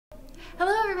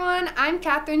everyone, I'm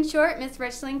Katherine Shortt, Miss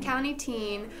Richland County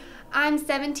Teen. I'm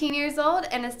 17 years old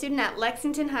and a student at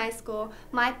Lexington High School.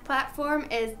 My platform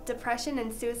is depression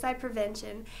and suicide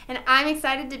prevention, and I'm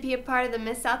excited to be a part of the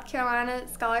Miss South Carolina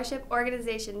Scholarship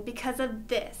Organization because of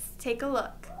this. Take a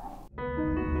look.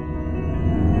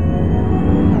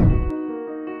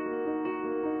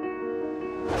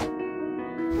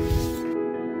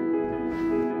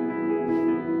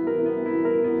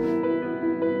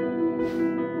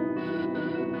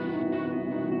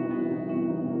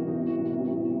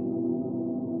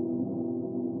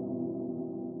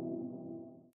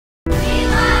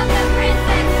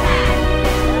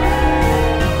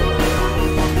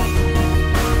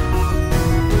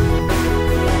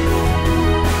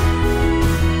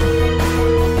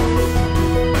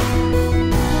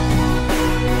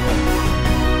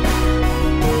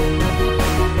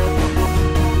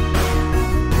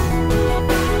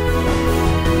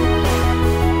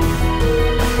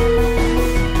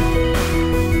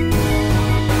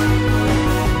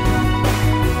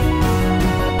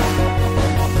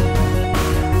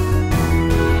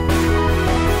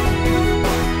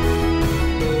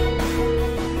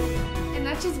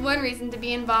 One reason to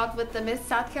be involved with the Miss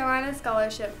South Carolina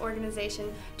Scholarship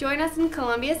Organization. Join us in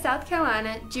Columbia, South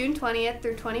Carolina, June 20th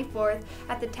through 24th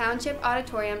at the Township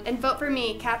Auditorium and vote for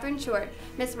me, Katherine Shortt,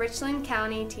 Miss Richland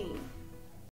County Teen.